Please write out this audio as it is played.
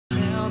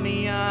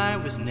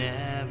was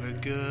never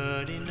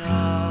good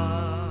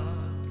enough.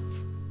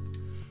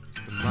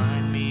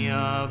 Remind me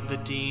of the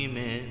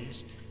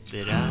demons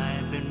that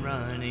I've been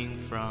running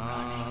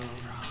from.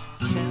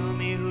 Tell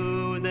me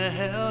who the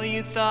hell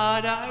you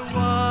thought I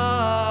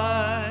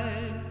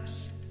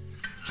was.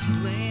 Just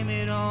blame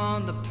it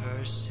on the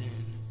person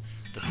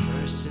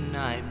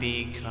I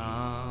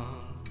become.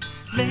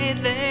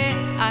 Lately,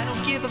 I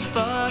don't give a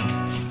fuck,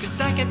 'cause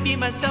I can be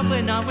myself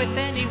when I'm with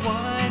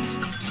anyone.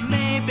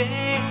 Maybe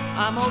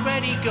I'm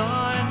already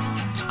gone,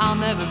 I'll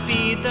never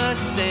be the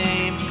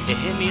same. It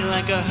hit me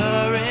like a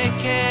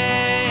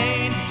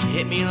hurricane,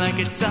 hit me like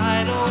a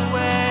tidal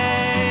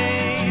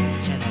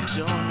wave. And I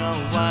don't know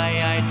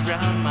why I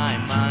drown my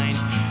mind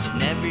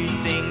in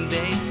everything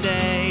they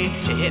say.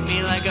 It hit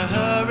me like a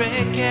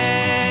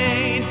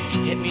hurricane,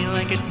 hit me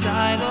like a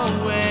tidal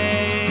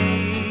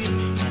wave.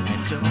 And I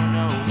don't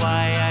know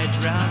why I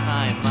drown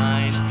my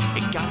mind,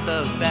 it got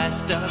the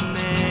best of me.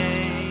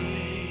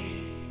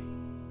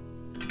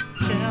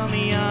 Tell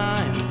me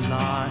I'm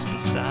lost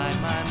inside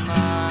my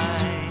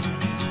mind.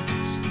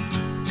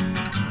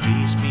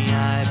 Reach me,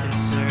 I've been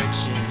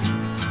searching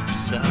for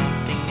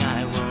something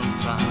I won't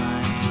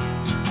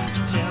find.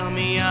 Tell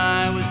me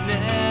I was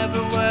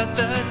never worth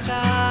the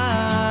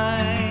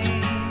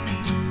time.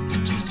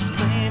 Just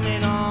blame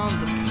it on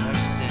the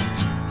person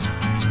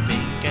you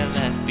think I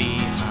left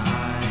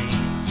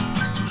behind.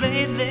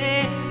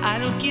 Lately, I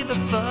don't give a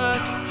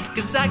fuck,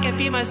 'cause I can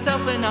be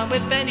myself when I'm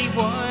with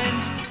anyone.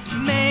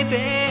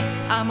 Maybe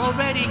I'm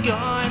already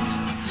gone,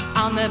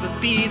 I'll never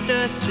be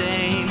the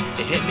same.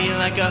 It hit me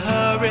like a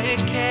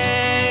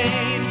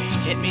hurricane,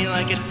 hit me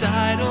like a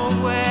tidal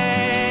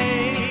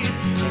wave.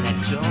 And I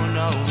don't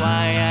know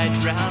why I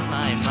drown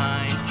my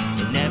mind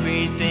in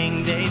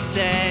everything they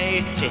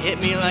say. It hit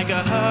me like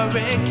a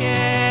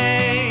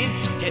hurricane,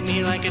 hit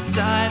me like a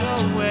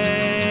tidal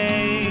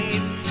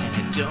wave. And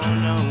I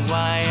don't know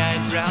why I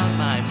drown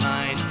my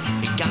mind,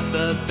 it got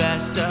the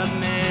best of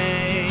me.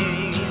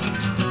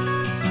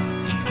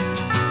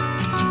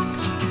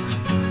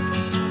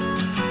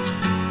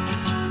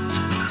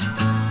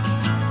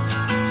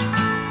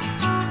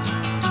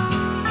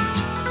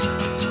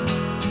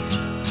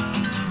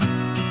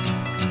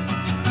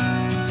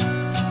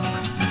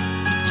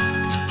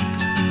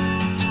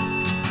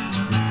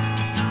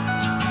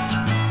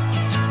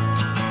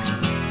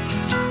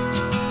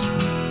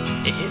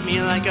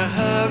 Like a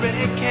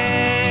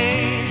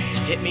hurricane,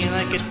 hit me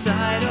like a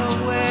tidal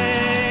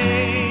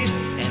wave.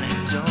 And I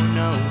don't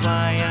know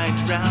why I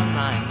drown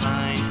my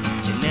mind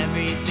in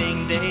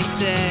everything they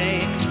say.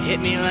 Hit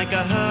me like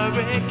a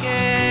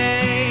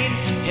hurricane,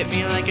 hit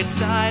me like a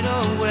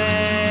tidal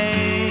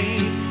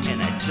wave.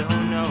 And I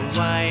don't know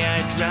why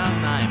I drown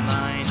my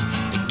mind,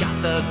 it got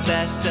the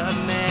best of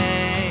me.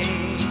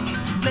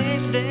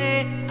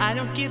 Lately, I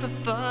don't give a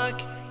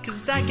fuck,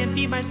 'cause I can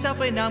be myself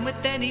when I'm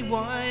with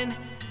anyone.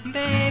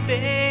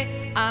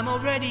 Maybe I'm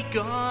already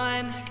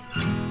gone.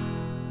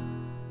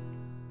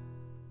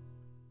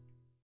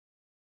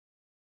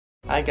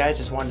 Hi guys,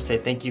 just wanted to say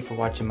thank you for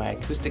watching my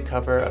acoustic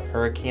cover of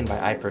Hurricane by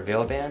I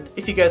Prevail Band.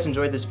 If you guys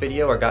enjoyed this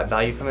video or got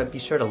value from it, be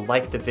sure to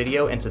like the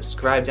video and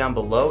subscribe down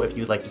below if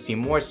you'd like to see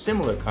more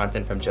similar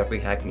content from Jeffrey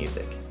Hack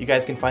Music. You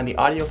guys can find the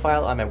audio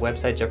file on my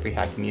website, Jeffrey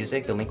Hack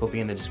Music. The link will be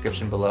in the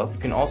description below. You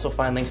can also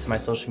find links to my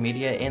social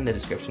media in the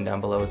description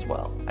down below as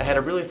well. I had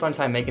a really fun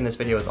time making this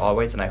video as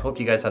always, and I hope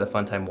you guys had a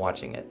fun time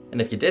watching it. And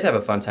if you did have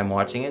a fun time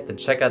watching it, then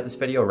check out this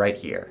video right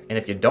here. And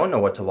if you don't know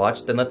what to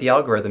watch, then let the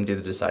algorithm do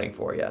the deciding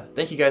for you.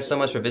 Thank you guys so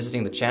much for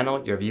visiting the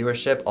channel, your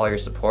viewership, all your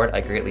support.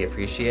 I greatly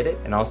appreciate it,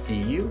 and I'll see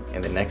you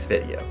in the next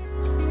video.